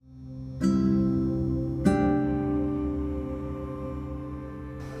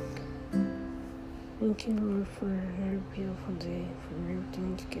Thank you, Lord, for another beautiful day, for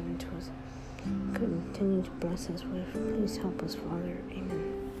everything you've given to us. Continue to bless us with. Please help us, Father. Amen.